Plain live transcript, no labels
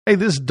Hey,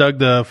 this is Doug,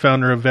 the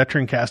founder of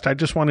VeteranCast. I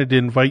just wanted to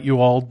invite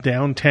you all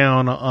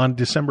downtown on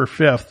December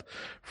 5th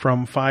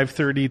from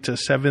 5:30 to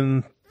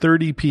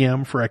 7:30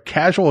 p.m. for a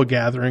casual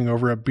gathering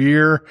over a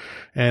beer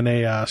and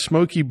a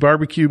smoky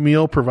barbecue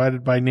meal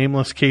provided by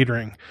Nameless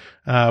Catering.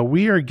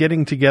 We are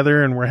getting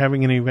together and we're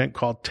having an event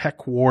called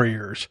Tech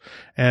Warriors,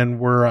 and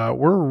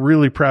we're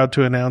really proud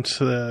to announce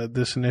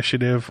this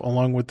initiative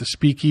along with the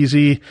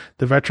Speakeasy,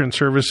 the Veteran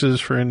Services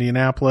for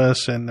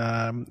Indianapolis,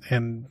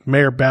 and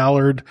Mayor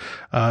Ballard,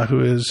 who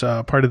is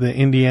part of the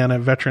Indiana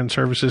Veteran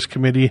Services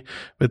Committee.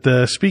 But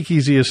the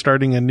Speakeasy is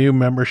starting a new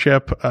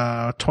membership,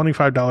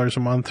 $25 a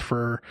month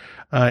for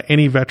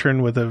any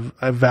veteran with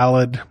a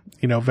valid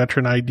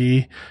veteran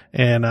ID,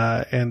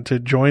 and to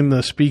join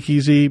the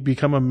Speakeasy,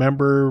 become a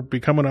member,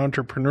 become an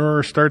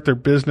entrepreneur, start their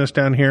business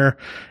down here,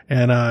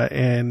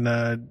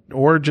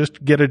 or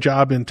just get a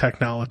job in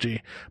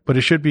technology. But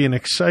it should be an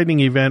exciting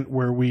event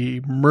where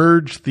we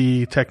merge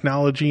the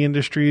technology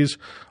industries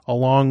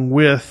along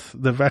with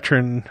the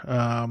veteran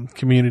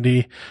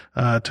community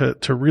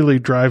to really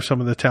drive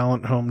some of the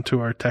talent home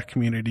to our tech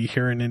community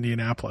here in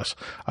Indianapolis.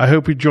 I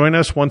hope you join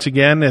us. Once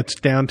again, it's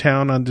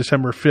downtown on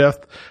December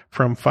 5th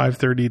from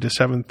 5:30 to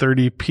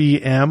 7:30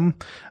 p.m.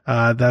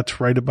 That's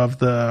right above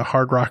the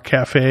Hard Rock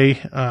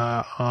Cafe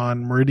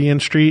on Meridian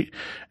Street.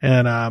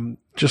 And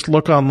just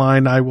look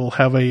online. I'll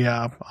have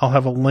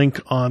a link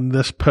on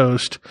this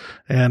post,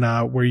 and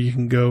where you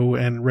can go,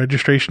 and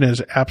registration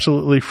is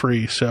absolutely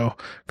free. So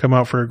come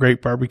out for a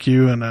great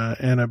barbecue and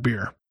a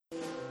beer.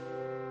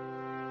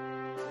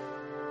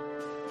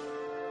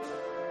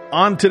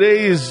 On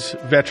today's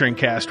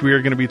VeteranCast, we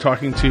are going to be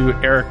talking to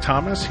Eric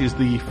Thomas. He's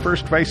the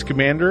first vice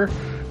commander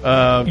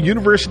of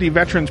University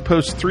Veterans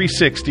Post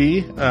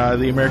 360,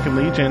 the American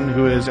Legion,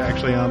 who is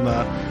actually on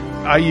the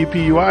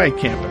IUPUI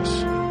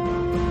campus.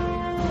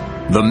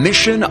 The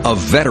mission of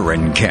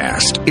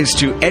VeteranCast is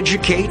to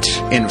educate,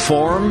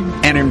 inform,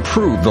 and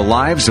improve the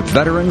lives of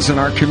veterans in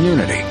our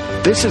community.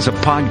 This is a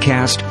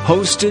podcast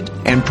hosted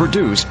and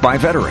produced by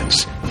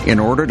veterans in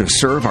order to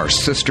serve our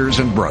sisters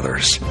and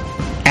brothers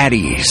at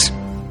ease.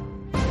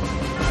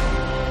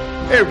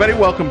 Hey everybody,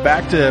 welcome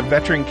back to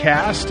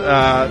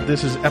VeteranCast.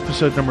 This is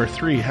episode number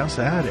 3. How's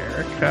that,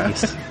 Eric? Huh?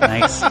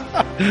 Nice.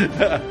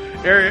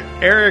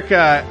 Eric,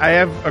 I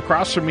have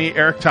across from me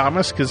Eric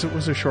Thomas, because it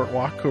was a short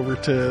walk over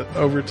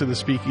to the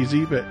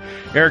Speakeasy. But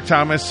Eric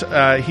Thomas,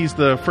 he's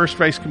the first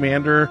vice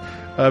commander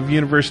of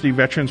University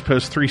Veterans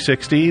Post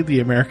 360, the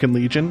American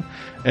Legion,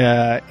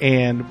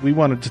 and we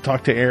wanted to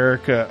talk to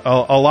Eric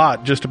a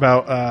lot just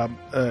about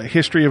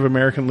history of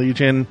American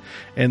Legion,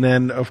 and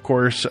then of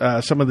course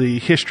some of the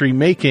history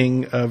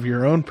making of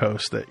your own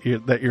post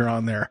that you're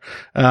on there.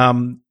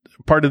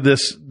 Part of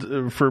this,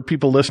 for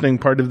people listening,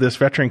 part of this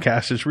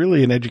VeteranCast is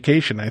really an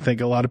education. I think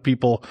a lot of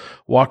people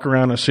walk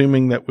around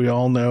assuming that we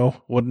all know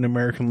what an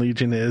American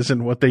Legion is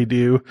and what they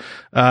do.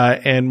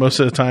 And most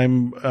of the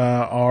time,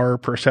 our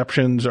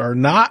perceptions are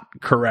not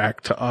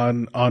correct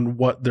on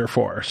what they're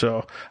for.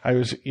 So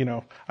I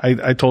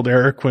told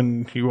Eric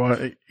when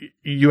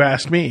you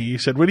asked me, you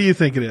said, "What do you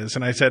think it is?"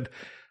 And I said,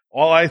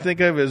 "All I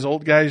think of is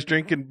old guys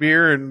drinking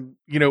beer and,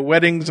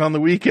 weddings on the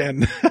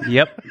weekend."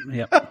 Yep.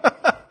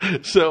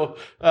 So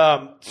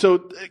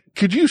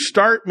could you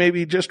start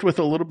maybe just with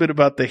a little bit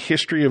about the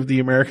history of the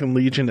American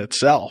Legion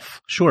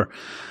itself? Sure.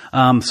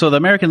 So the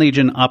American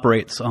Legion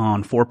operates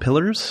on 4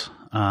 pillars,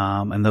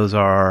 and those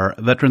are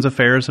Veterans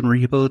Affairs and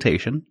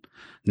Rehabilitation,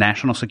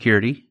 National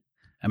Security,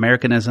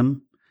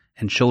 Americanism,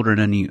 and Children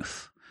and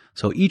Youth.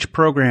 So each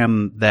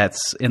program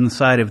that's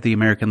inside of the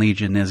American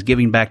Legion is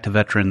giving back to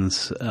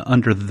veterans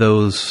under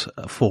those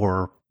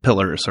 4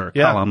 pillars or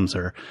columns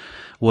or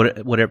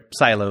whatever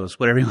silos,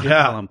 whatever you want to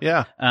call them.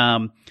 Yeah.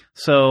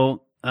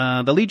 So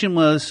the Legion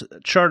was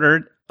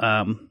chartered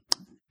and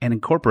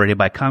incorporated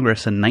by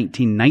Congress in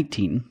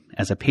 1919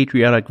 as a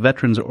patriotic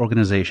veterans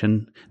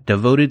organization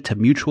devoted to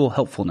mutual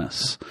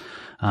helpfulness.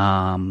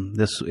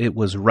 It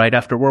was right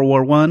after World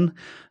War I,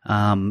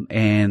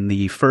 and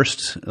the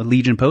first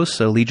Legion Post,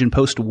 so Legion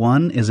Post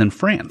 1, is in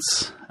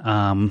France,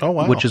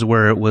 which is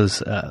where it was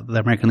the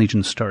American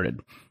Legion started.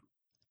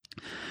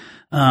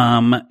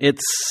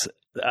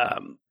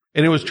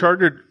 And it was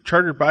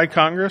chartered by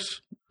Congress.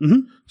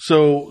 Mm-hmm.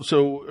 So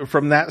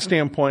from that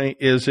standpoint,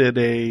 is it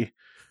a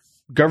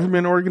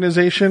government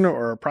organization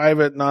or a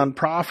private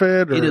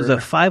nonprofit? Or? It is a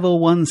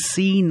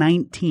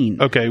 501c19.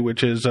 Okay,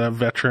 which is a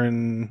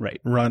veteran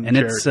run, and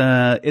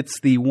charity. It's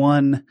the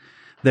one.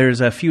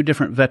 There's a few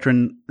different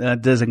veteran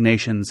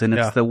designations, and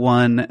it's the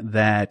one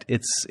that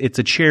it's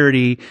a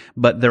charity,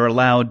 but they're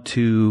allowed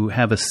to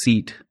have a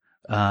seat.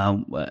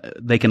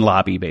 They can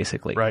lobby,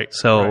 basically. Right.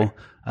 So.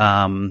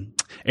 Right.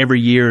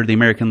 Every year, the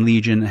American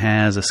Legion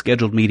has a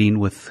scheduled meeting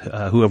with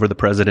whoever the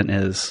president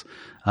is,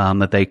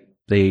 that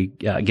they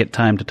get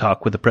time to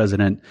talk with the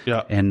president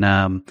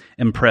and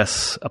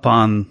impress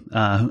upon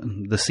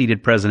the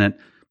seated president.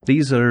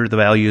 These are the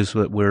values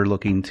that we're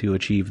looking to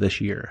achieve this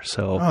year.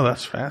 So,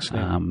 that's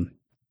fascinating.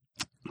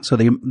 So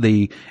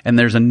and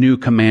there's a new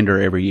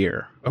commander every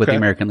year with the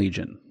American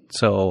Legion.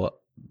 So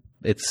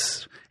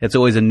it's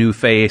always a new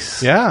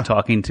face. Yeah.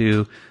 Talking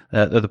to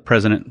the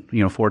president,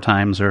 4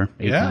 times or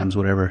 8 times,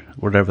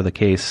 whatever the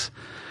case.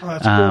 Oh,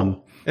 that's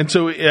cool. And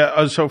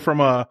so from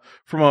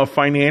a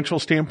financial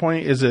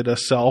standpoint, is it a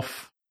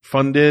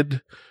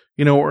self-funded,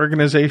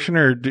 organization,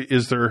 or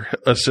is there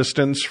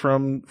assistance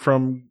from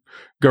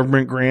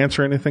government grants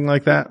or anything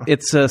like that?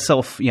 It's a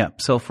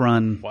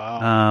self-run.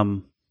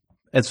 Wow.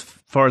 As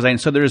far as I know,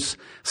 so there's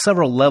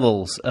several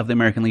levels of the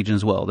American Legion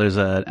as well. There's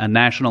a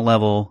national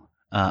level,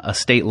 a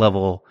state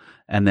level,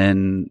 and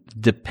then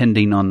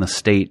depending on the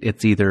state,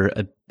 it's either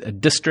a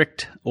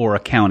district or a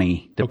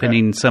county.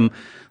 Depending, Okay.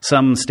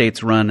 Some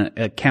states run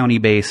a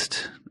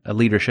county-based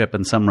leadership,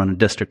 and some run a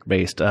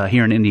district-based.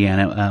 Here in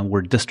Indiana,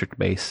 we're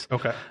district-based.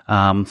 Okay.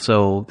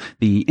 So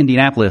the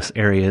Indianapolis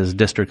area is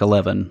District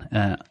 11,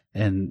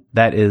 and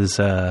that is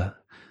the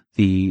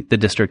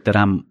district that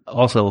I'm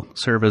also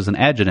serve as an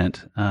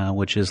adjutant,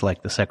 which is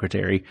like the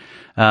secretary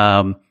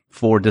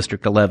for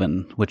District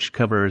 11, which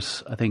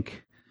covers, I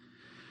think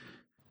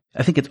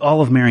it's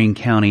all of Marion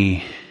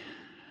County,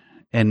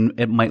 and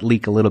it might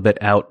leak a little bit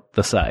out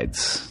the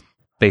sides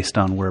based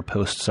on where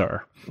posts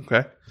are.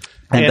 Okay.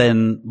 And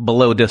then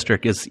below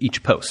district is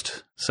each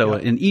post. So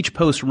Yeah. and each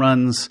post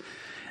runs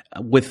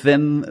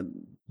within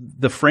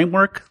the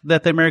framework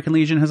that the American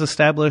Legion has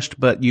established,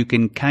 but you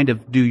can kind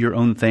of do your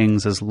own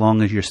things as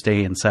long as you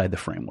stay inside the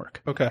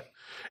framework. Okay.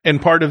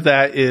 And part of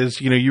that is,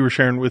 you were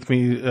sharing with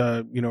me,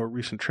 a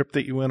recent trip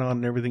that you went on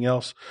and everything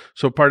else.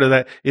 So part of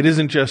that, it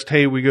isn't just,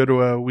 hey, we go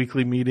to a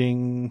weekly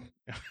meeting.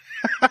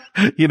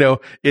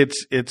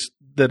 It's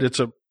that it's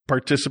a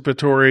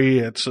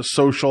participatory, it's a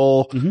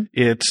social,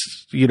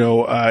 it's,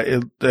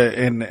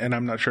 and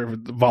I'm not sure if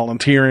it's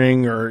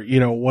volunteering or,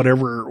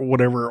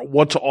 whatever,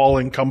 what's all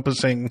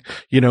encompassing,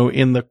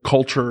 in the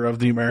culture of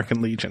the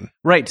American Legion.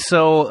 Right.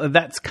 So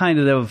that's kind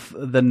of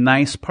the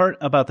nice part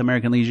about the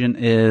American Legion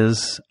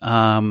is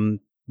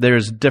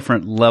there's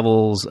different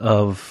levels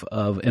of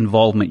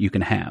involvement you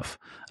can have.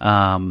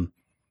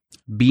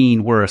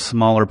 Being we're a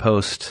smaller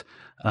post,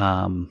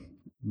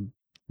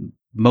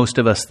 most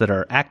of us that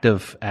are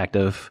active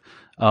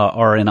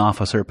are in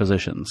officer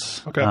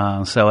positions.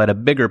 Okay. So at a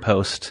bigger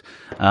post,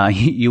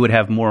 you would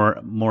have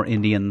more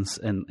Indians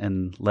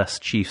and less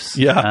chiefs.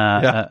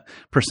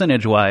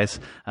 Percentage wise.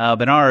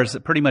 But ours,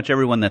 pretty much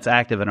everyone that's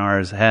active in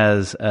ours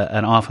has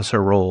an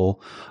officer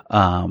role,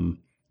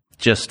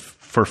 just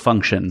for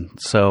function.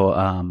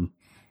 So,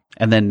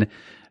 and then,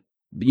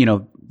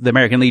 the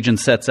American Legion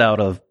sets out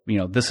of,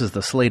 this is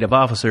the slate of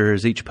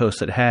officers each post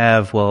that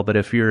have. Well, but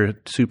if you're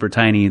super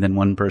tiny, then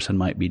one person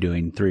might be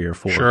doing 3 or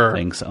 4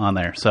 things on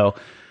there. So,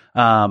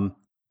 and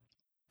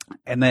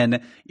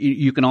then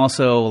you can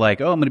also I'm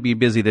going to be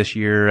busy this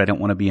year. I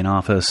don't want to be in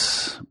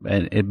office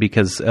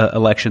because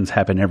elections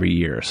happen every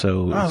year.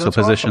 So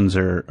positions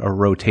are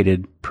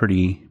rotated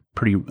pretty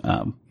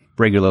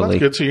regularly. That's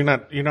good. So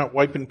you're not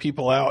wiping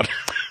people out.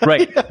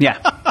 Right. Yeah.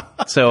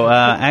 So,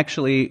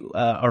 actually,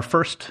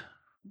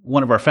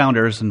 one of our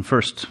founders and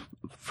first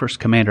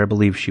commander, I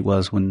believe she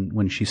was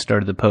when she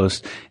started the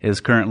post, is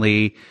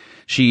currently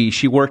she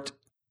worked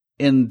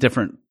in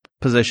different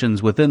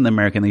positions within the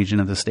American Legion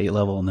at the state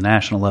level and the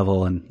national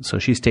level, and so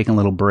she's taking a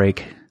little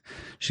break.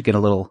 She's getting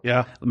a little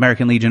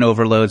American Legion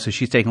overload, so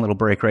she's taking a little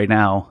break right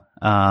now,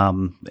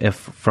 if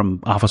from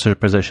officer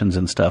positions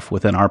and stuff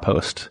within our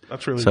post.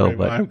 That's really great.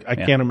 But I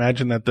can't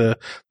imagine that the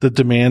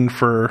demand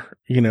for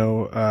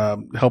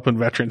helping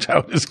veterans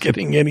out is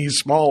getting any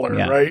smaller,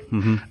 right?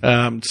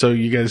 Mm-hmm. So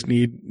you guys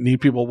need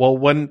people.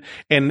 Well,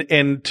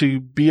 and to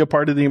be a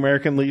part of the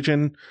American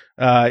Legion,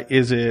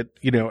 is it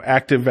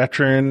active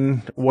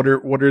veteran? What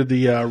are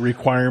the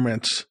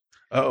requirements?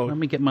 Uh-oh. Let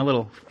me get my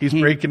little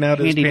breaking out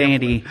his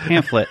handy-dandy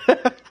pamphlet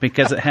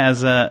because it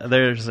has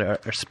there's a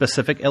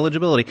specific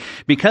eligibility.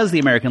 Because the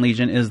American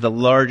Legion is the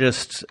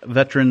largest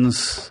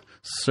veterans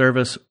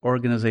service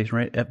organization,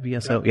 right?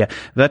 FVSO, yeah.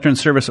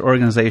 Veterans Service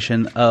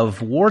Organization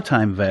of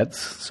wartime vets,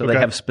 so they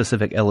have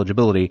specific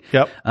eligibility.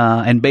 Yep.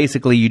 And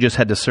basically, you just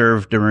had to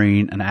serve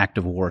during an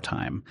active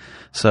wartime.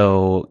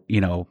 So,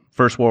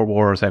 First World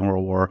War, Second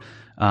World War.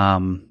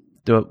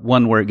 The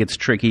one where it gets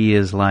tricky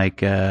is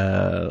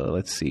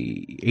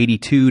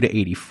 82 to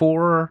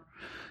 84,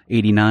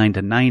 89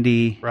 to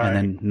 90, and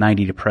then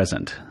 90 to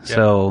present. Yep.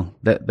 So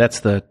that's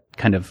the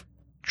kind of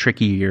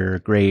trickier,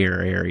 grayer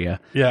area.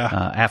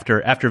 Yeah.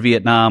 After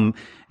Vietnam,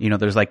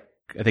 there's I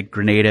think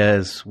Grenada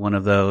is one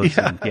of those.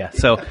 Yeah. And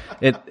so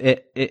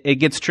it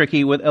gets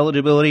tricky with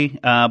eligibility,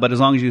 but as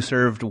long as you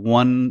served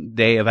 1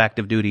 day of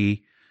active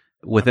duty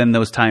within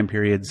those time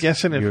periods,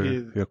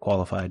 you're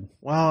qualified.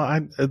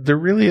 Well, there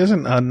really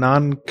isn't a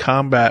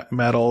non-combat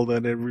medal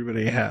that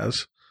everybody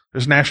has.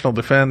 There's national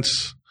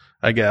defense,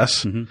 I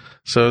guess. Mm-hmm.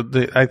 So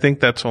I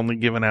think that's only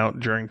given out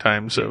during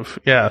times of,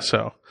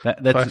 so.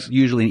 That's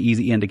usually an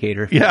easy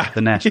indicator. The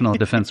National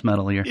Defense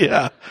Medal here.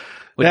 Yeah.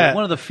 Which is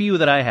one of the few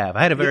that I have.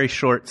 I had a very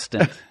short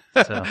stint.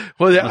 So,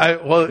 Well, yeah.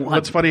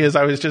 What's funny is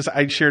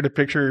I shared a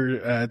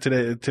picture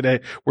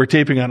today. We're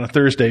taping on a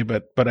Thursday,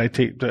 but I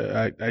taped.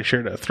 I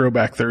shared a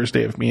throwback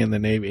Thursday of me in the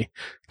Navy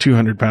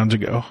 200 pounds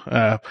ago.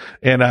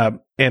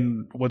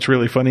 And what's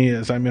really funny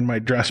is I'm in my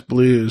dress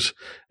blues,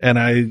 and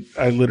I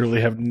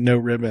literally have no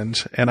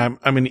ribbons, and I'm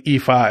an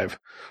E5.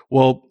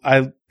 Well,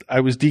 I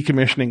was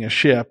decommissioning a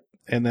ship,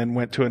 and then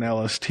went to an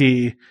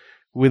LST.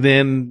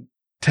 Within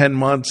 10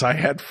 months, I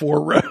had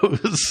 4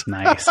 rows.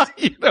 Nice.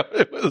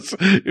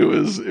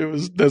 It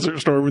was Desert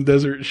Storm and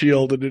Desert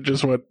Shield, and it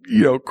just went,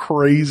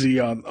 crazy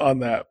on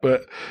that.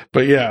 But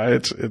yeah,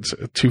 it's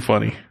too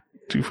funny.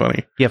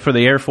 Yeah. For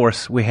the Air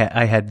Force,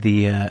 I had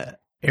the,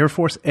 Air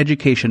Force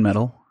Education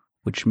Medal,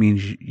 which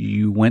means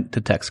you went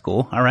to tech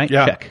school. All right.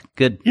 Yeah. Check.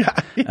 Good. Yeah.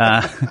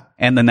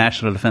 And the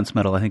National Defense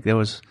Medal. I think there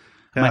was,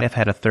 I might have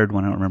had a third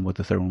one. I don't remember what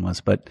the third one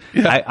was, but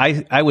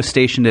I was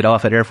stationed at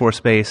Offutt Air Force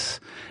Base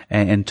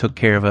and took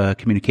care of a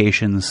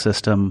communications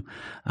system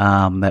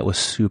that was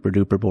super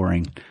duper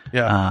boring.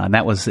 Yeah. And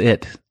that was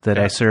it that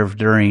I served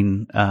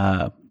during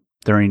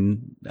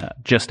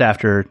just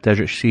after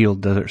Desert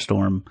Shield, Desert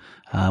Storm,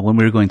 when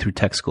we were going through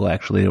tech school.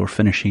 Actually, they were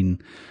finishing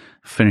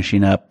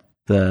up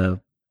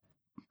the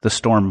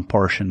storm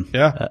portion.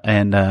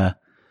 Yeah.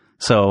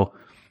 So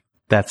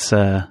that's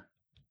and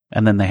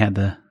then they had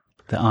the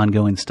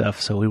ongoing stuff.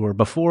 So we were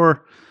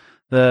before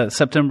the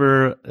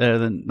September,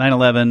 the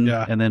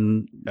 9/11, and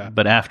then,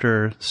 but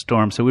after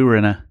storm. So we were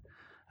in a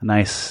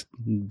nice,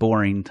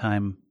 boring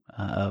time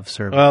of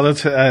service. Well,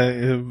 that's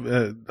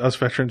us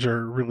veterans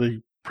are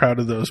really proud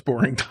of those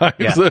boring times.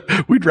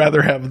 Yeah. We'd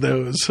rather have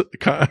those,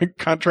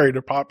 contrary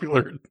to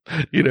popular,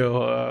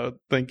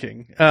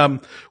 thinking.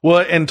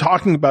 Well, and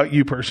talking about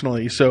you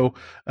personally, so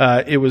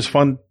it was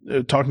fun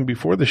talking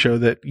before the show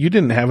that you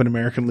didn't have an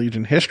American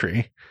Legion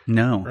history.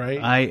 No, right?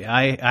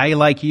 I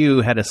like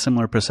you had a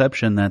similar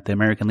perception that the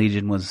American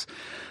Legion was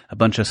a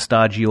bunch of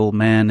stodgy old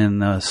men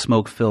in a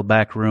smoke-filled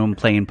back room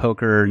playing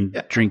poker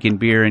and drinking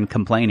beer and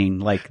complaining.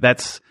 Like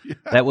that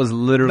was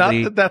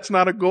literally that's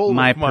not a goal of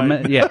mine.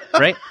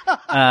 Right.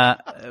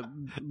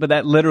 But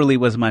that literally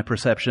was my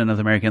perception of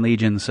the American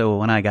Legion. So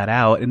when I got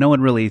out, and no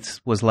one really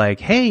was like,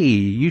 "Hey,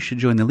 you should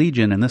join the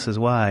Legion," and this is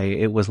why.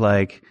 It was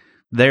like,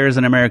 "There's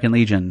an American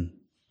Legion,"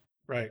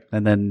 right?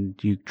 And then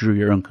you drew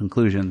your own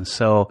conclusions.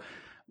 So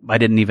I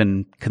didn't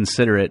even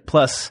consider it.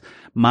 Plus,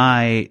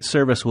 my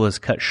service was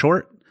cut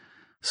short.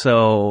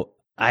 So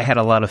I had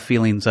a lot of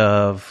feelings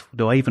of,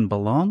 do I even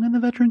belong in the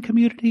veteran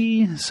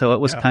community? So it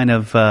was kind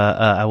of,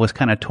 I was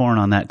kind of torn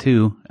on that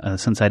too,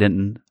 since I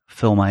didn't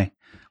fill my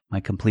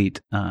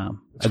complete,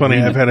 it's funny.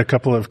 I've had a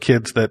couple of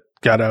kids that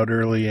got out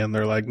early and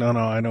they're like, no,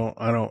 I don't.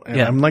 And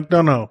I'm like,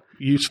 no,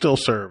 you still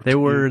served. There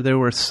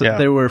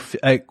were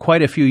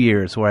quite a few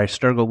years where I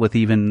struggled with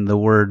even the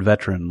word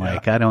veteran.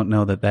 Like, I don't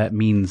know that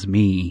means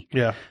me.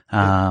 Yeah.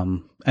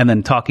 And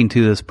then talking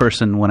to this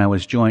person when I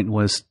was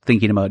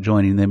thinking about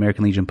joining the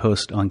American Legion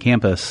post on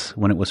campus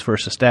when it was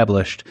first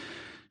established.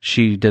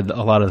 She did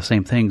a lot of the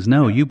same things.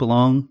 No, you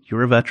belong.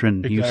 You're a veteran.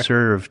 Exactly. You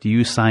served.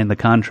 You signed the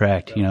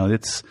contract.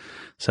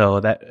 So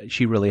that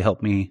she really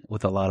helped me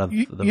with a lot of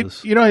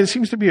those. It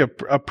seems to be a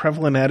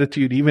prevalent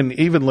attitude.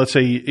 Even let's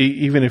say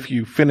even if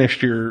you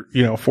finished your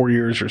 4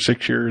 years or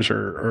 6 years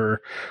or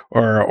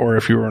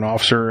if you were an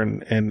officer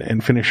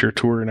and finish your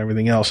tour and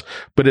everything else,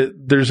 but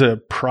there's a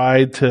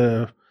pride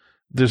to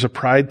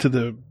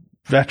the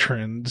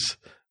veterans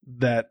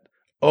that,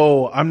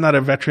 I'm not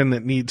a veteran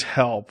that needs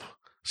help,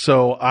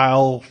 so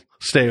I'll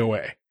stay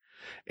away.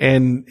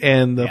 And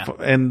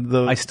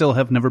I still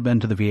have never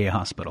been to the VA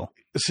hospital.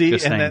 See,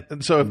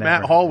 so if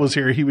Matt Hall was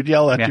here, he would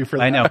yell at you for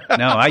that. I know.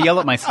 No, I yell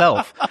at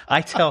myself. I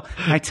tell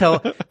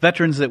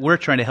veterans that we're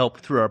trying to help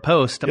through our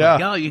post, I'm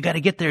like, oh, you got to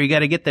get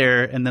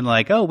there. And then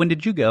like, oh, when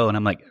did you go? And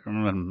I'm like,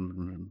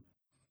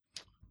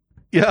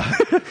 yeah.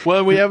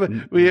 Well, we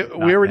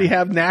already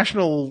have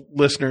national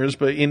listeners,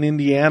 but in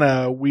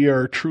Indiana, we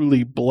are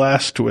truly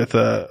blessed with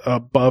a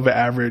above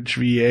average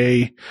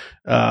VA,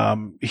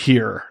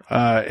 here.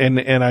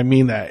 And I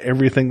mean that.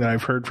 Everything that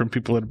I've heard from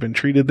people that have been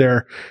treated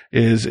there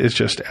is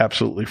just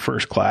absolutely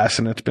first class,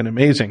 and it's been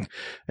amazing.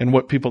 And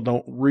what people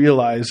don't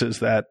realize is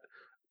that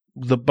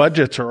the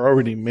budgets are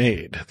already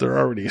made. They're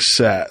already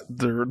set.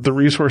 The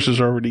resources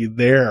are already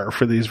there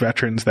for these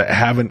veterans that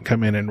haven't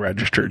come in and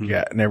registered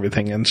yet and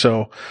everything. And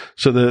so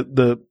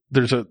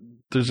there's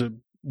a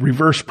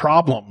reverse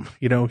problem.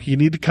 You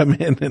need to come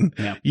in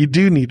and you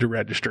do need to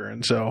register.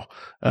 And so,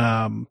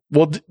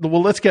 well,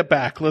 let's get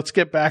back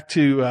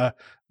to,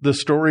 the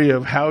story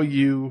of how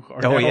you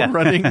are now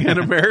running an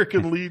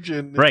American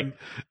Legion. Right.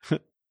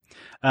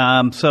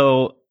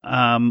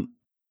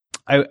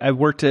 I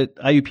worked at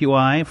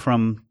IUPUI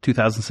from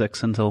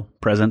 2006 until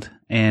present,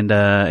 and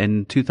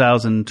in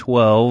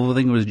 2012, I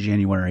think it was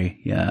January,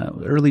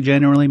 early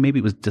January, maybe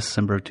it was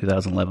December of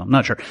 2011, I'm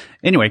not sure.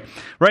 Anyway,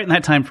 right in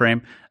that time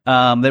frame,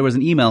 there was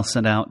an email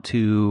sent out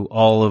to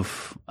all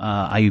of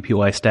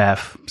IUPUI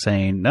staff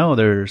saying, no,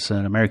 there's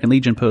an American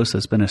Legion post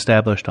that's been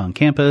established on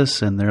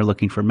campus, and they're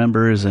looking for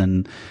members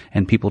and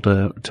people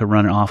to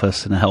run an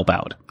office and help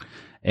out.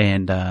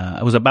 And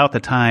it was about the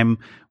time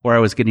where I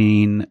was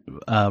getting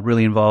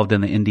really involved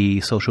in the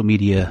indie social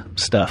media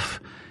stuff.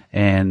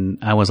 And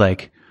I was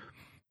like,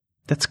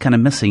 that's kind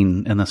of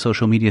missing in the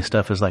social media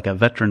stuff, is like a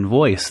veteran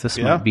voice. This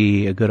might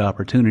be a good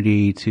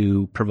opportunity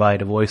to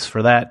provide a voice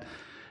for that.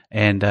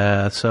 And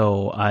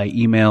so I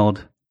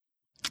emailed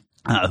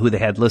who they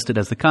had listed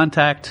as the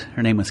contact.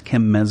 Her name was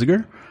Kim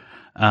Mesger.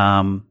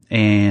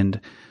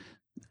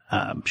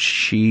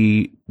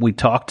 We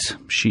talked.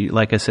 She,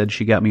 like I said,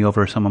 she got me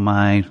over some of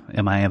my,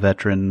 am I a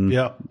veteran?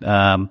 Yeah.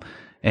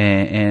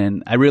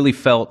 And I really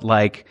felt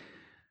like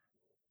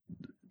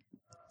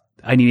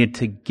I needed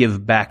to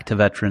give back to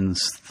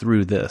veterans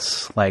through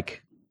this.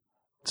 Like,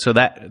 so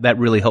that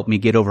really helped me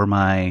get over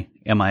my,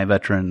 am I a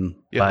veteran?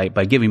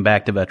 By giving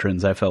back to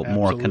veterans, I felt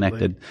more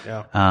connected.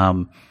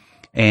 Yeah.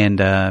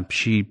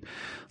 She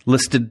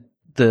listed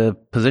the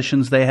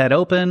positions they had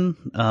open.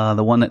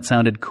 The one that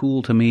sounded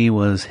cool to me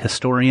was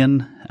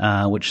historian,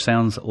 which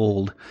sounds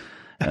old.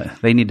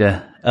 They need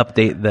to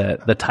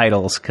update the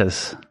titles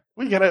because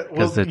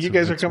you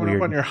guys are coming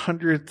up on your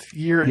 100th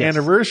year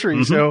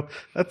anniversary, so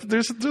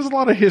there's a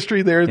lot of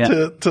history there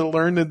to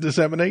learn and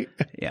disseminate.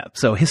 Yeah.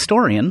 So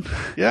historian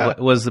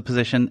was the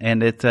position,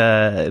 and it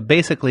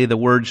basically the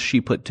words she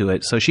put to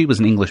it. So she was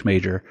an English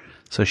major,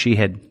 so she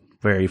had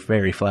very,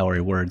 very flowery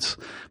words,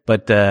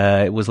 but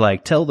it was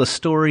like, tell the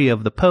story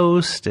of the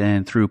post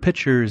and through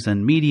pictures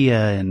and media,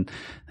 and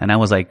I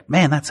was like,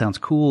 man, that sounds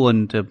cool.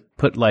 And to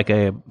put like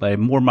a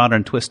more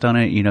modern twist on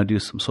it, do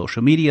some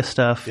social media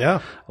stuff,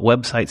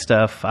 website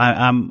stuff.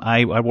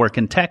 I work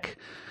in tech.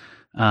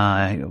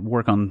 I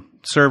work on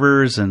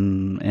servers,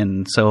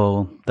 and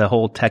so the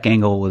whole tech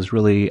angle was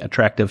really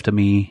attractive to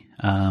me.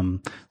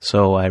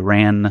 So I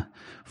ran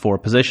for a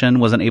position,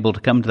 wasn't able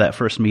to come to that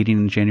first meeting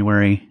in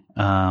January,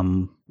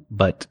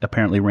 but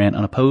apparently ran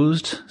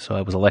unopposed, so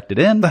I was elected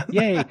in.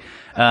 Yay!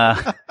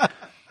 So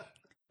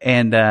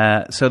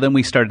then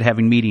we started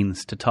having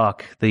meetings to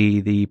talk.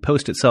 The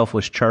post itself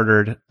was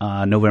chartered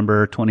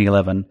November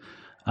 2011,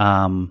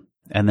 and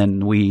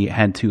then we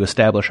had to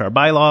establish our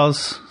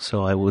bylaws.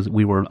 So I was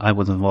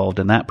involved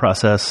in that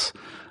process,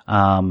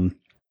 and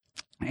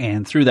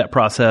through that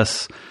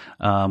process,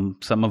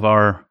 some of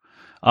our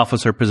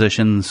officer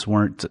positions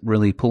weren't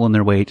really pulling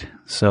their weight.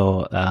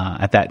 So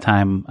at that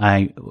time,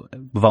 I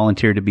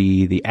volunteered to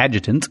be the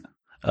adjutant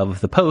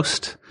of the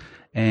post,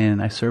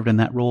 and I served in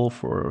that role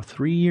for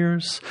 3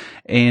 years.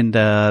 And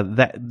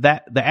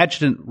the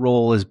adjutant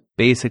role is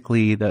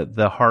basically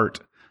the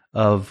heart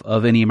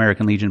of any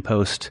American Legion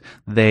post.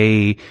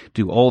 They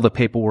do all the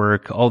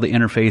paperwork, all the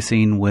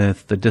interfacing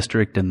with the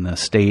district and the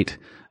state,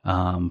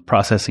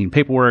 processing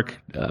paperwork,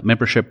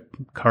 membership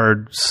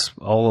cards,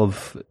 all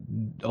of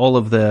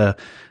the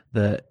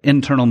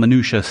internal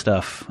minutia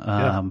stuff,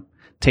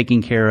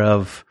 taking care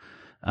of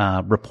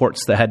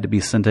reports that had to be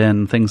sent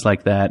in, things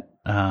like that,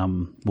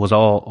 was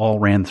all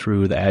ran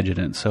through the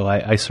adjutant. So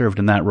I served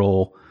in that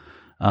role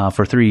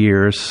for 3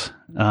 years,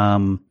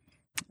 and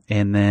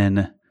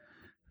then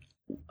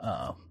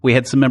we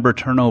had some member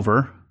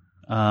turnover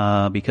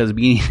because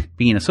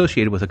being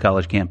associated with a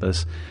college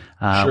campus,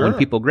 when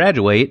people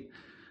graduate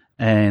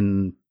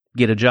and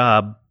get a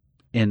job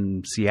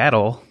in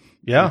Seattle,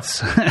 it's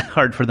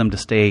hard for them to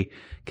stay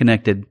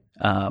connected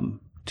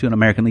to an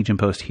American Legion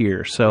post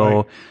here.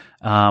 So,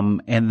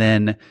 and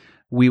then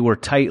we were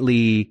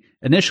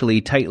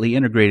initially tightly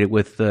integrated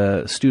with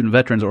the Student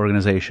Veterans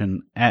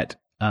Organization at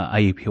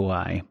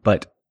IUPUI,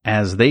 but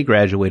as they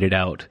graduated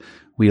out,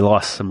 we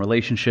lost some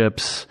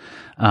relationships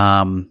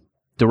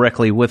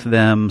directly with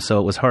them, so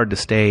it was hard to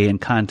stay in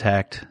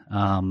contact.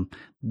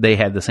 They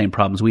had the same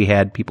problems we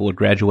had. People would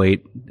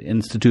graduate,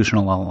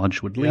 institutional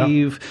knowledge would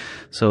leave,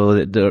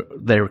 so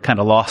they were kind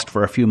of lost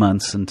for a few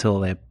months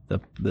until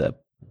the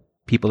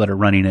people that are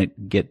running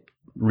it get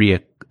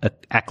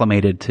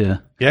reacclimated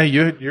to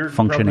you're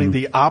functioning.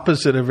 Probably the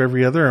opposite of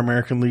every other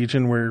American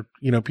Legion, where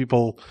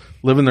people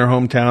live in their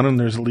hometown and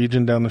there's a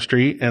Legion down the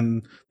street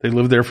and they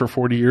live there for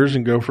 40 years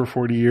and go for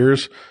 40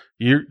 years.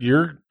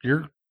 You're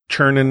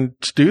churning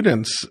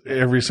students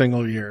every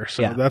single year,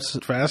 so that's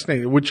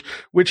fascinating.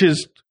 Which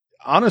is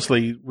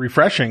honestly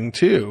refreshing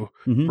too,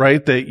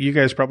 right? That you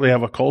guys probably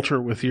have a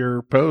culture with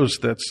your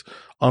post that's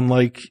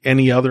unlike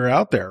any other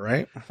out there,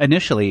 right?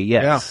 Initially,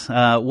 yes.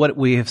 What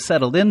we have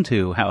settled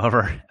into,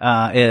 however,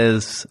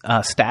 is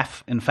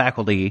staff and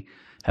faculty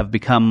have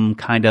become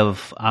kind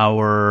of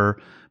our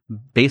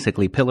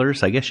basically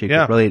pillars. I guess you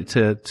could relate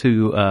it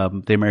to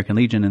the American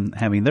Legion and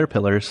having their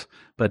pillars.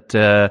 But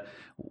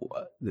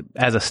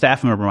as a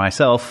staff member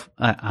myself,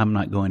 I'm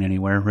not going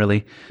anywhere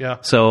really. Yeah.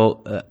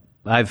 So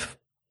I've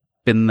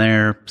been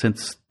there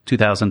since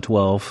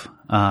 2012.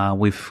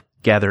 We've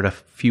gathered a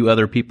few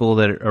other people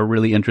that are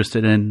really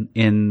interested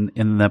in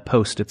the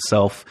post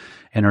itself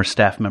and our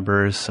staff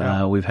members.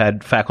 We've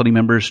had faculty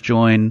members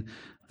join.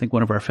 I think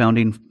one of our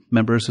founding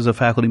members is a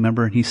faculty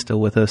member, and he's still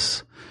with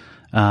us.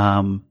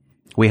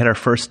 We had our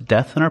first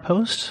death in our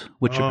post,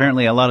 which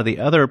apparently a lot of the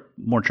other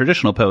more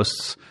traditional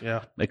posts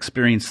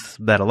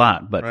experienced that a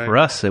lot. But for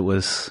us,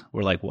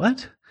 we're like,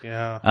 what?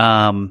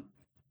 Yeah.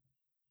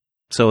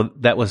 So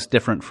that was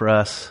different for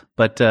us,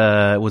 but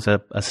it was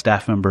a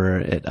staff member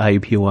at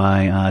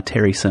IUPUI,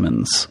 Terry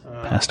Simmons,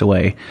 passed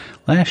away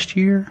last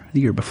year,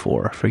 the year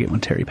before. I forget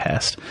when Terry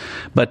passed.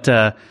 But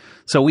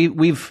so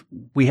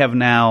we have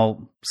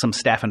now some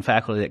staff and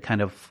faculty that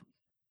kind of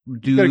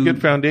got a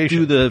good foundation.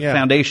 do the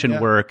foundation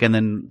work, and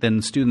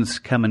then students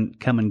come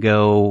and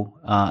go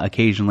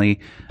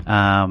occasionally.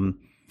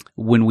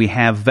 When we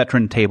have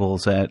veteran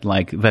tables at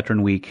like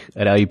Veteran Week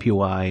at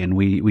IUPUI, and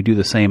we do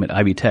the same at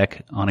Ivy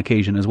Tech on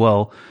occasion as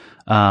well,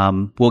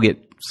 we'll get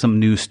some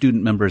new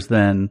student members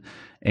then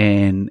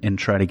and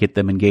try to get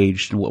them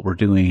engaged in what we're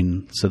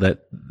doing so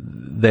that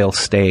they'll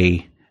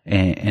stay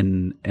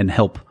and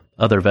help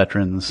other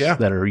veterans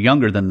that are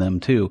younger than them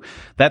too.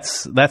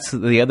 That's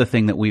the other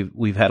thing that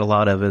we've had a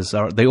lot of is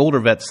the older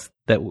vets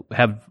that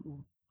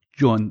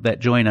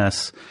join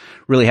us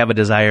really have a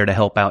desire to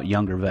help out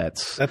younger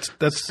vets.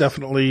 That's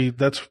definitely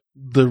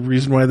the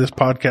reason why this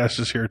podcast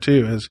is here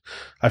too. Is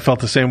I felt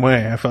the same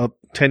way. I felt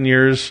 10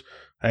 years.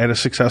 I had a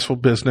successful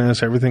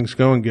business. Everything's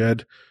going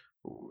good,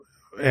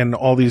 and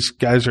all these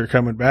guys are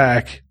coming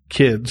back.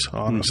 Kids,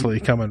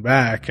 honestly, coming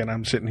back, and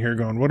I'm sitting here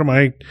going,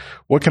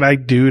 what can I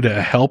do to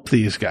help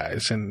these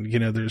guys? And,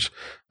 there's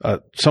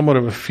somewhat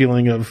of a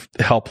feeling of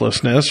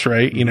helplessness,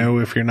 right?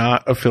 If you're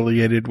not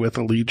affiliated with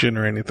a Legion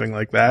or anything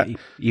like that.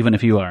 Even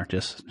if you are,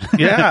 just.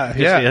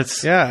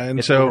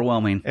 It's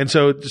overwhelming. And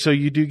so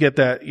you do get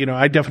that,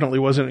 I definitely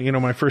wasn't,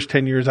 my first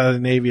 10 years out of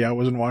the Navy, I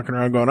wasn't walking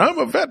around going, I'm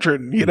a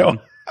veteran,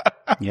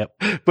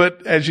 Yep.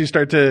 But as you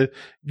start to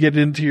get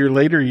into your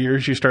later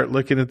years, you start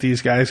looking at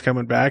these guys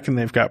coming back and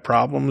they've got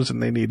problems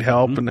and they need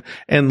help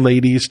and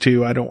ladies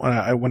too. I don't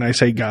want to, when I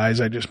say guys,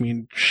 I just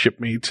mean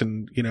shipmates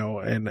and,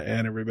 and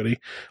everybody.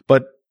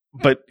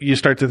 But you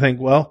start to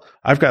think, well,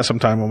 I've got some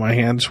time on my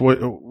hands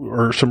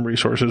or some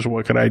resources.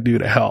 What could I do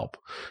to help?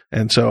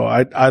 And so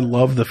I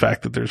love the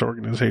fact that there's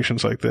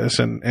organizations like this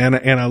and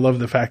I love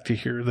the fact to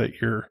hear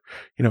that you're,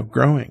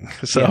 growing.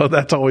 So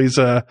that's always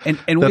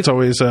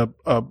always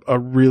a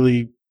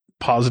really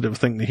positive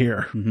thing to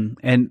hear.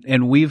 Mm-hmm.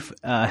 And we've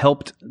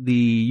helped the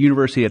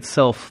university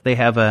itself. They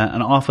have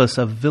an office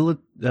of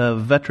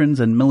veterans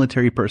and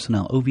military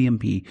personnel,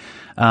 OVMP.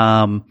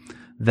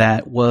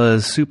 That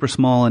was super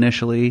small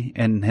initially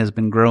and has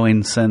been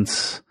growing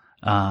since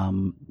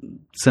when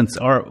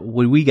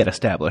we get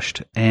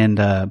established.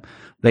 And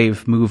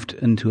they've moved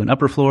into an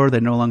upper floor.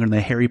 They're no longer in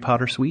the Harry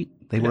Potter suite.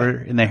 They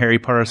were in the Harry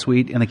Potter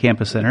suite in the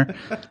campus center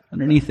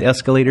underneath the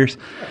escalators.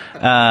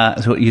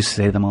 So we used to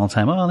say to them all the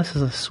time, oh, this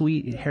is a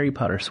sweet Harry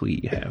Potter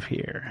suite you have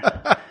here.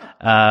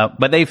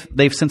 But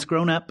they've since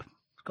grown up.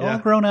 All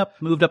grown up,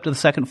 moved up to the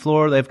second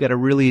floor. They've got a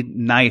really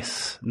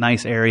nice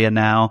area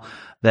now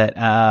that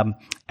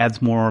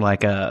adds more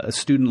like a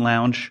student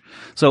lounge.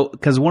 So,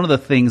 because one of the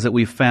things that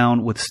we've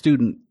found with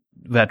student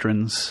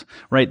veterans,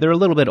 right, they're a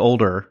little bit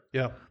older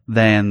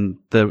than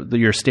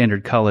your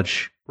standard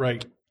college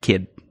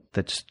kid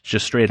that's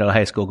just straight out of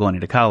high school going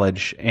into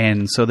college.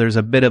 And so there's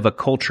a bit of a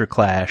culture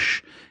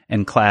clash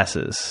in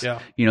classes. Yeah.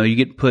 You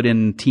get put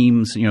in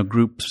teams,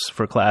 groups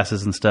for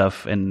classes and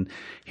stuff, and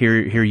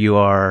here you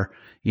are.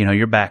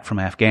 You're back from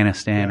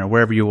Afghanistan or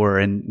wherever you were,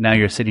 and now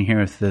you're sitting here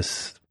with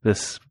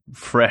this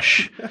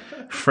fresh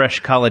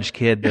college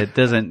kid that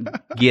doesn't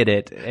get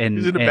it, and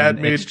he's in a bad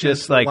mood. It's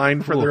just like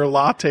line for their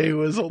latte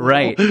was a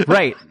right,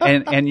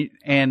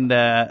 and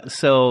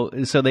so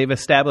they've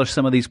established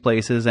some of these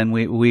places, and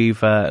we've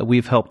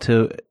helped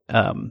to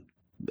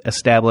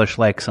establish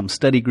like some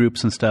study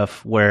groups and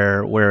stuff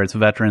where it's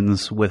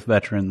veterans with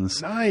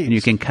veterans, and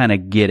you can kind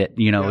of get it.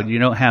 You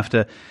don't have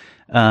to.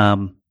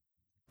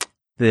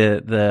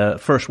 The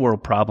first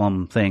world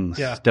problem things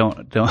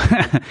don't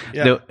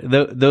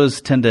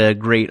those tend to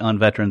grate on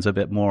veterans a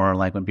bit more,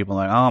 like when people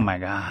are like, oh my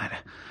God,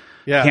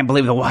 I can't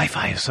believe the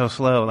Wi-Fi is so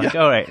slow. Like,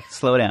 all right,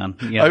 slow down.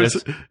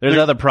 There's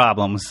other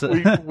problems.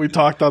 we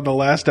talked on the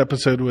last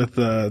episode with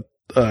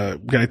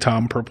guy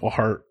Tom Purple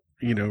Heart,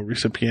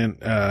 recipient,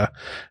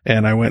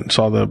 and I went and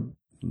saw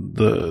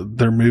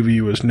their movie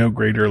was No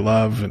Greater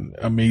Love, an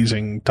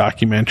amazing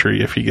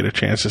documentary if you get a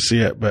chance to see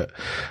it. But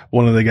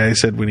one of the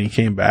guys said when he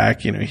came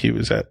back, he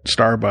was at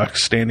Starbucks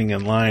standing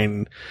in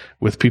line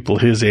with people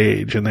his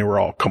age, and they were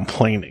all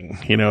complaining,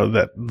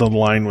 that the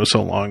line was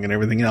so long and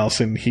everything else.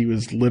 And he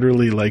was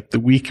literally like the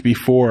week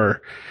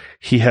before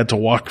he had to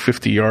walk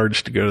 50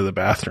 yards to go to the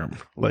bathroom,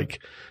 like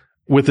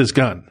with his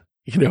gun,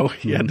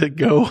 he had to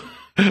go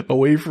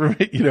away from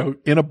it,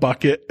 in a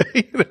bucket,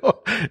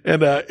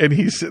 and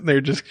he's sitting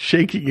there just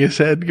shaking his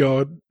head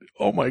going,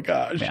 oh my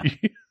gosh.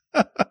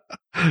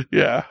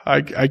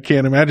 I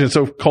can't imagine.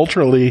 So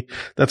culturally,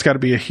 that's got to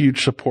be a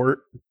huge support,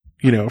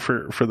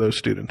 for those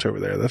students over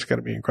there. That's got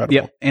to be incredible.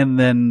 Yeah. And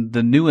then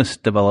the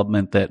newest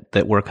development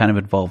that we're kind of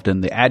involved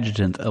in, the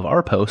adjutant of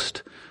our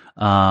post,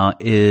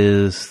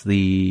 is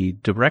the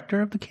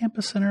director of the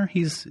campus center.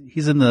 He's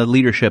in the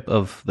leadership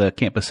of the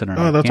campus center.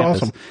 Oh, that's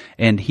awesome.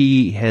 And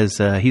he has,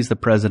 he's the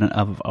president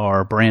of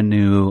our brand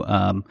new,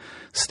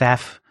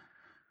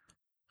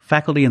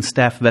 faculty and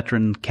staff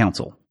veteran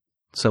council.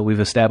 So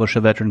we've established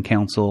a veteran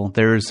council.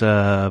 There's,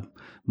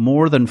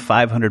 more than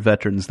 500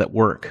 veterans that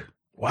work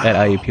at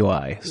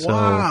IUPUI. So,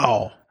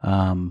 wow.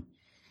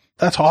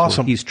 That's so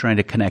awesome. he's trying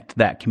to connect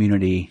that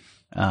community.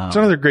 It's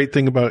another great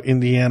thing about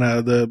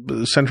Indiana,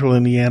 the central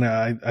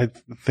Indiana. I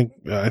think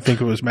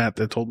it was Matt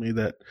that told me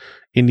that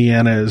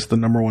Indiana is the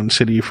number one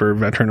city for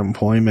veteran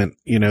employment.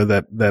 You know,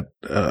 that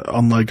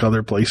unlike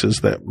other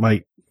places that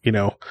might, you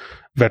know,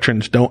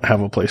 veterans don't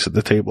have a place at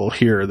the table,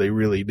 here they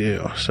really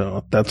do.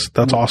 So that's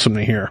awesome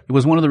to hear. It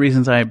was one of the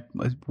reasons I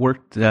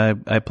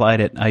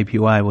applied at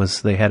IUPUI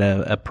was they had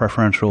a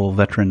preferential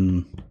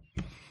veteran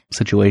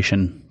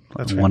situation.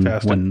 That's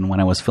fantastic. When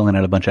I was filling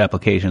out a bunch of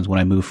applications when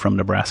I moved from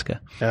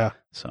Nebraska. Yeah.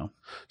 So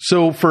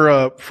for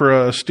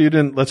a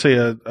student, let's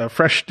say a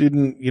fresh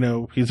student, you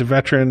know, he's a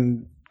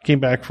veteran, came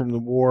back from the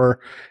war,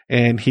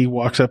 and he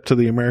walks up to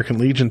the American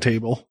Legion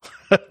table.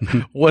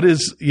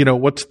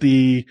 What's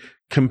the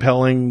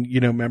compelling, you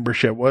know,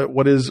 membership?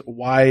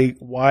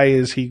 Why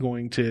is he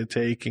going to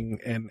take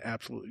and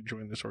absolutely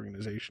join this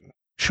organization?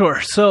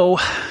 Sure. So,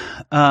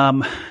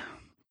 everyone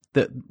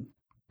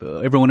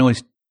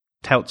always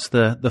touts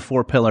the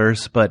 4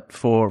 pillars, but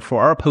for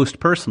our post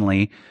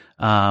personally,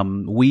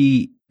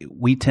 we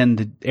tend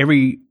to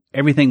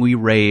everything we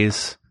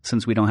raise,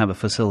 since we don't have a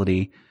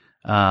facility,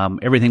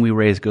 everything we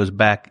raise goes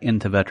back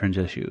into veterans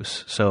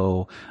issues.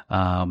 So,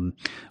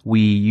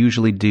 we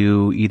usually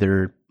do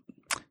either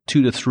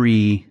 2 to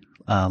 3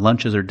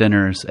 lunches or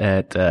dinners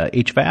at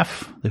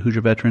HVAF, the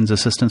Hoosier Veterans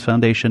Assistance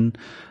Foundation,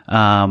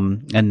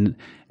 and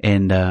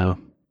I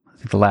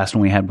think the last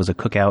one we had was a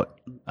cookout,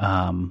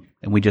 and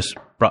we just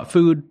brought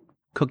food,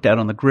 cooked out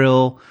on the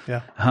grill,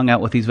 hung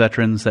out with these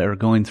veterans that are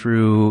going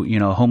through, you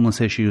know,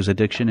 homeless issues,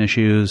 addiction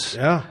issues,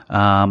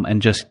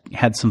 and just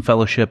had some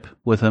fellowship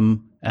with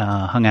them,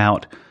 hung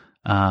out.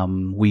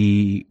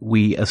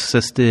 We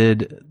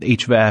assisted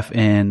HVAF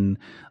in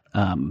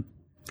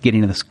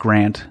getting this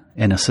grant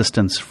and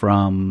assistance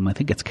from, I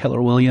think it's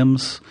Keller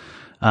Williams,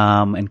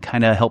 and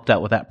kind of helped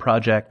out with that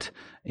project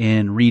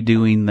in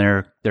redoing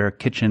their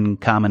kitchen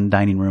common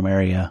dining room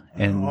area,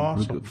 and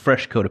awesome.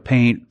 Fresh coat of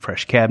paint,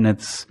 fresh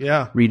cabinets,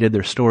 redid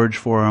their storage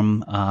for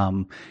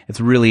them. It's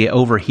really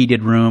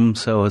overheated room,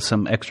 so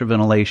some extra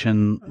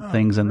ventilation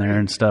things in there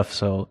and stuff.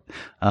 So,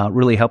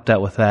 really helped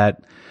out with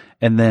that.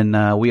 And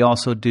then, we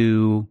also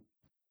do,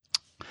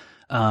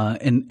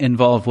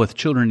 involved with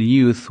children and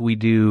youth, we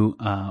do,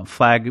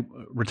 flag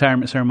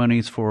retirement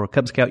ceremonies for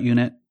Cub Scout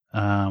unit.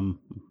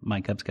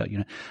 My Cub Scout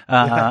unit.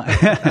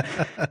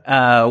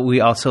 We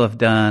also have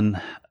done,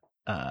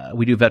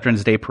 we do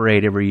Veterans Day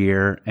Parade every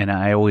year, and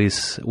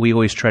we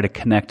always try to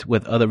connect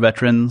with other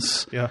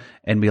veterans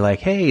and be like,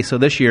 hey, so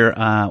this year,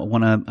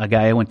 a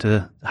guy I went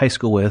to high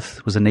school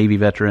with was a Navy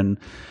veteran.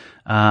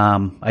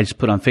 I just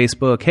put on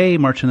Facebook, hey,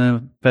 marching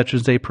the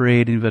Veterans Day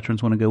Parade, any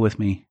veterans want to go with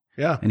me?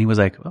 Yeah. And he was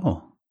like,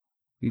 oh,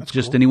 that's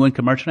just cool. Anyone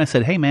can march? And I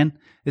said, hey man,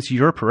 it's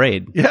your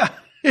parade. Yeah.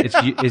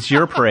 It's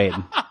your parade.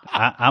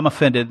 I'm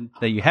offended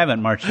that you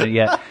haven't marched it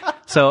yet.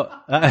 So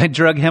I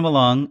drug him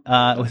along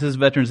with his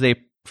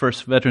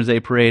first Veterans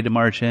Day parade to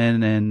march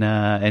in,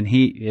 and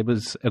it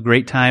was a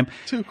great time.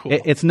 Too cool.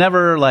 It's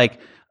never like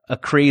a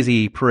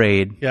crazy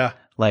parade. Yeah.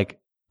 Like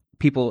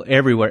people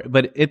everywhere,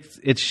 but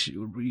it's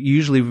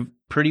usually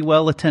pretty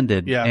well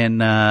attended. Yeah.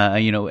 And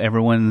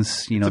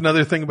everyone's it's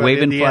another thing about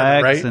waving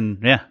Indiana, flags, right?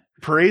 and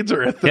parades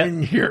are a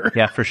thing here.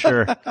 Yeah, for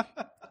sure.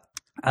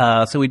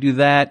 So we do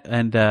that,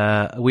 and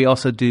we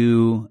also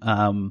do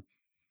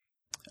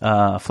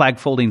flag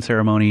folding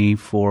ceremony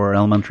for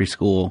elementary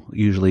school.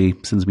 Usually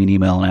sends me an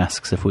email and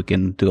asks if we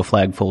can do a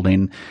flag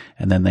folding,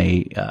 and then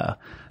they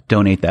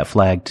donate that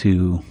flag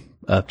to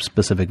a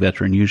specific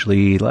veteran.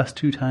 Usually the last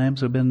 2 times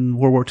have been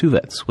World War II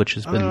vets, which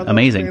has been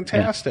amazing.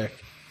 Fantastic.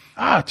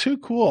 Yeah. Too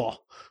cool.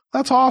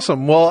 That's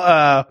awesome.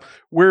 Well,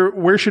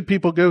 where should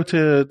people go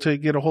to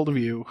get a hold of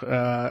you,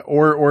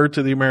 or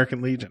to the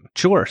American Legion?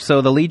 Sure.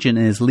 So the Legion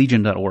is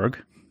legion.org.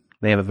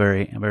 They have a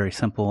very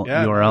simple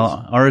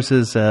URL. Ours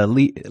is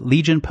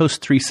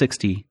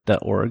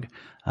legionpost360.org.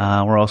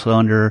 We're also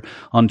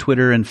on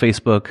Twitter and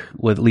Facebook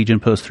with Legion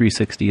Post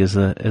 360 as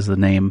the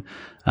name.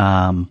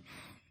 I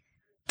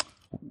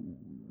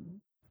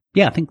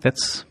think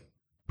that's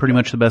pretty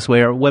much the best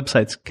way. Our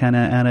website's kind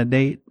of out of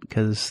date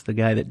because the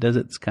guy that does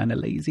it's kind of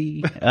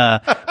lazy.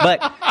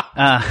 But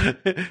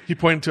he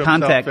pointed to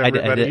contact.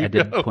 himself. I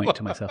did point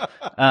to myself.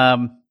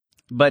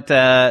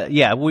 The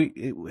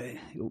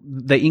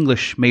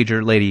English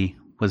major lady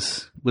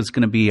was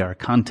going to be our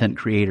content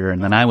creator,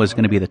 and then I was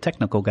going to be the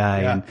technical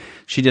guy, and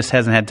she just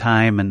hasn't had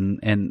time,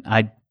 and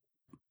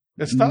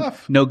it's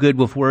tough. No good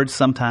with words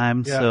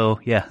sometimes. Yeah. So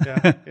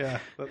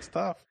that's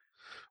tough.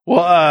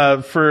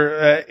 Well, for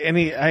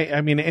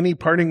any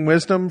parting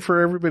wisdom for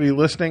everybody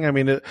listening? I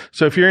mean,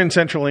 so if you're in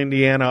Central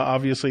Indiana,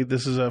 obviously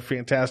this is a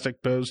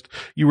fantastic post.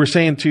 You were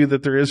saying too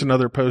that there is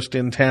another post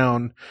in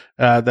town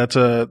that's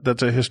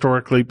a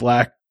historically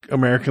Black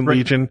American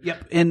Legion.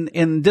 Yep.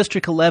 In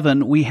District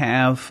 11, we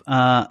have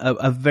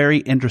a very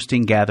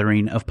interesting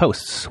gathering of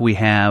posts. We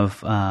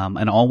have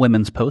an all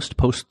women's post.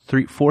 Post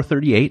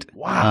 438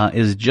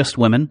 is just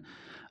women.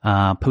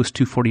 Post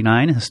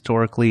 249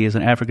 historically is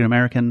an African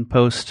American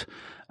post.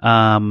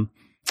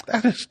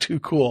 That is too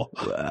cool.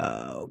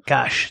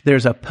 Gosh,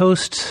 there's a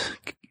post,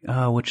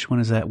 which one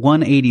is that?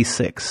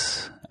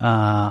 186,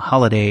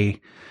 holiday,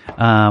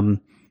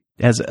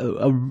 has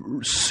a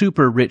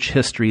super rich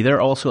history.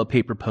 They're also a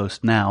paper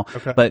post now,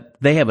 but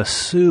they have a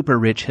super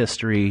rich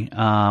history.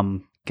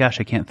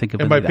 Gosh, I can't think of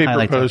it. And by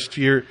paper post,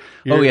 you're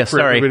for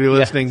everybody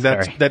listening,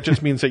 that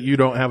just means that you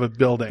don't have a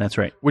building. That's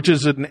right. Which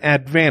is an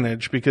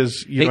advantage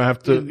because you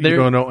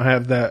don't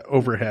have that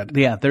overhead.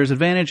 Yeah, there's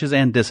advantages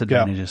and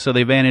disadvantages. Yeah. So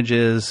the advantage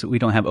is we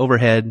don't have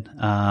overhead.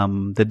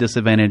 The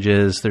disadvantage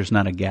is there's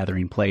not a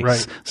gathering place.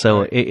 Right.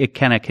 So it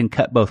kind of can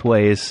cut both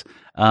ways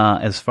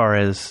as far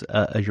as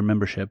your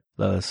membership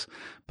goes.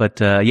 But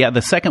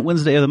the second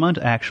Wednesday of the month,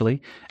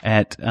 actually,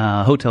 at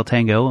Hotel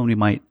Tango, and we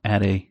might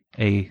add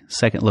a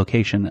second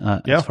location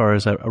as far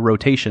as a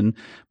rotation.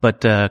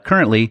 But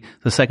currently,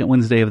 the second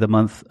Wednesday of the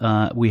month,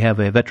 we have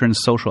a Veterans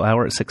Social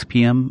Hour at 6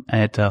 p.m.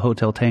 at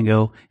Hotel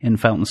Tango in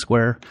Fountain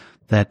Square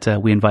that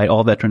we invite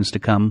all veterans to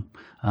come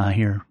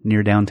here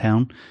near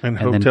downtown. And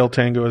Hotel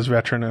Tango is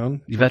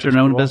veteran-owned?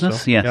 Veteran-owned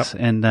business, yes.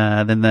 Yep. And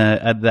then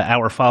the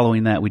hour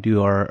following that, we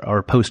do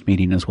our post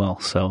meeting as well.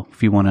 So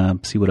if you want to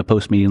see what a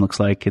post meeting looks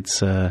like,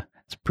 it's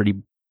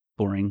pretty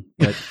boring,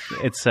 but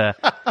it's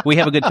we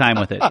have a good time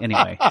with it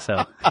anyway.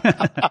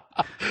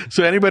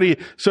 So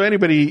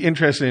anybody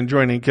interested in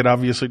joining could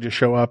obviously just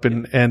show up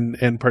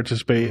and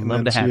participate. Love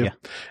and to have you.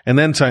 And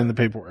then sign the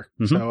paperwork.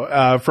 Mm-hmm.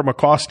 So from a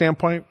cost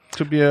standpoint,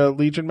 to be a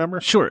Legion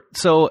member? Sure.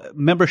 So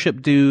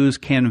membership dues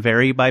can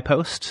vary by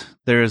post.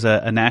 There's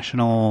a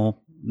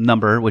national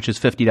number, which is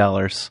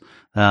 $50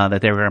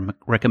 that they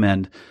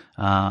recommend,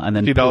 and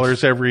then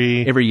 $50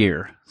 every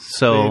year.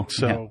 So.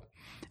 Yeah.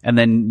 And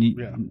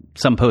then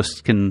some posts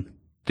can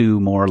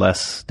do more or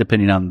less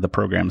depending on the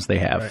programs they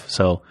have. Right.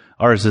 So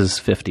ours is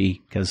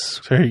 50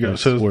 because there you go.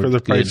 So for the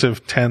price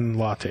of 10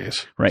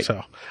 lattes. Right.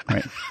 So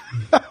right.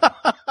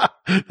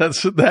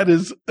 that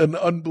is an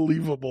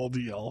unbelievable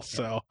deal.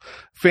 So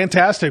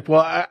fantastic.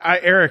 Well,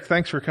 Eric,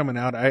 thanks for coming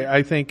out.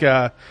 I think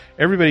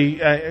everybody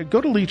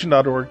go to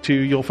legion.org too.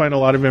 You'll find a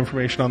lot of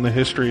information on the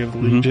history of the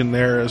Legion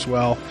there as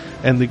well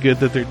and the good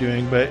that they're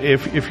doing. But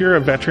if you're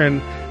a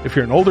veteran, if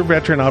you're an older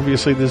veteran,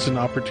 obviously this is an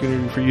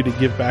opportunity for you to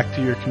give back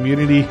to your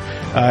community.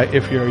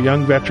 If you're a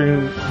young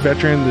veteran,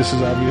 this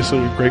is obviously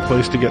a great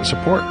place to get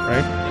support,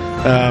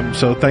 right?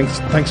 So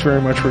thanks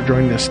very much for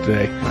joining us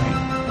today.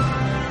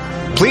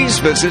 Please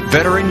visit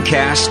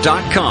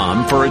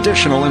veterancast.com for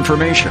additional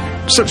information.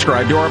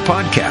 Subscribe to our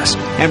podcast,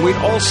 and we'd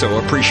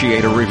also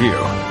appreciate a review.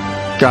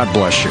 God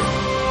bless you,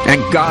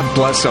 and God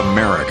bless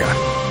America.